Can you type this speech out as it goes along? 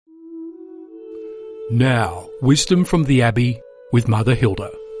Now, Wisdom from the Abbey with Mother Hilda.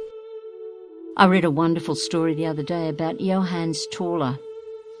 I read a wonderful story the other day about Johannes Tauler.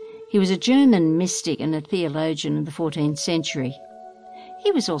 He was a German mystic and a theologian of the 14th century.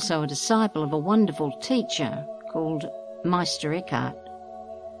 He was also a disciple of a wonderful teacher called Meister Eckhart.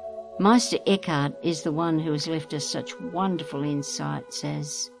 Meister Eckhart is the one who has left us such wonderful insights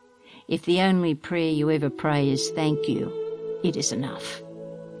as, if the only prayer you ever pray is thank you, it is enough.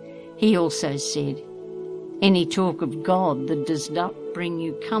 He also said, any talk of God that does not bring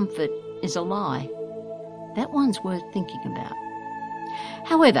you comfort is a lie. That one's worth thinking about.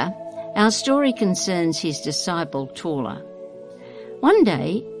 However, our story concerns his disciple Tauler. One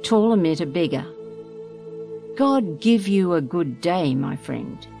day, Tauler met a beggar. God give you a good day, my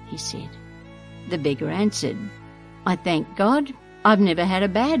friend, he said. The beggar answered, I thank God, I've never had a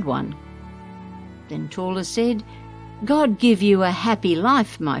bad one. Then Tauler said, God give you a happy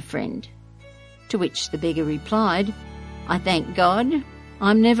life, my friend. To which the beggar replied, I thank God,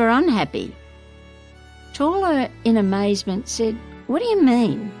 I'm never unhappy. Tauler, in amazement, said, What do you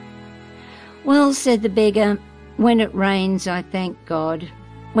mean? Well, said the beggar, when it rains, I thank God.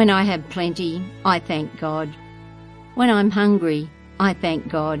 When I have plenty, I thank God. When I'm hungry, I thank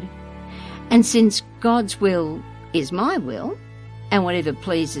God. And since God's will is my will, and whatever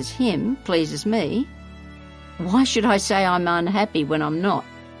pleases him pleases me, why should I say I'm unhappy when I'm not?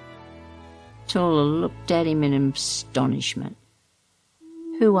 Tauler looked at him in astonishment.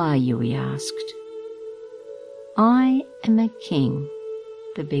 Who are you? He asked. I am a king,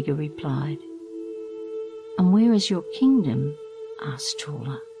 the beggar replied. And where is your kingdom? Asked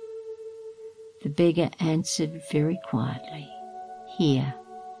Tauler. The beggar answered very quietly, here,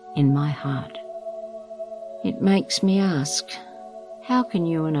 in my heart. It makes me ask, how can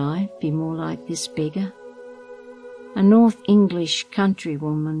you and I be more like this beggar? A North English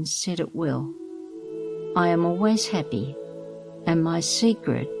countrywoman said it well. I am always happy, and my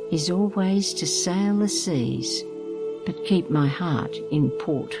secret is always to sail the seas, but keep my heart in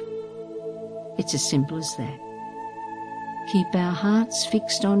port. It's as simple as that. Keep our hearts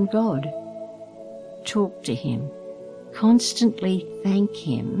fixed on God. Talk to him. Constantly thank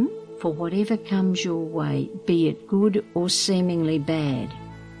him for whatever comes your way, be it good or seemingly bad.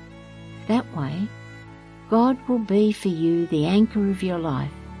 That way, God will be for you the anchor of your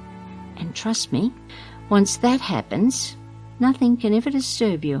life. And trust me, once that happens, nothing can ever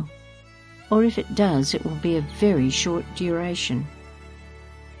disturb you. Or if it does, it will be of very short duration.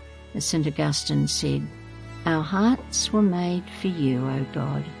 As St. Augustine said, our hearts were made for you, O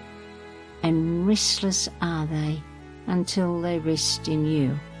God, and restless are they until they rest in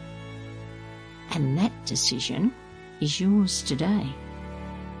you. And that decision is yours today.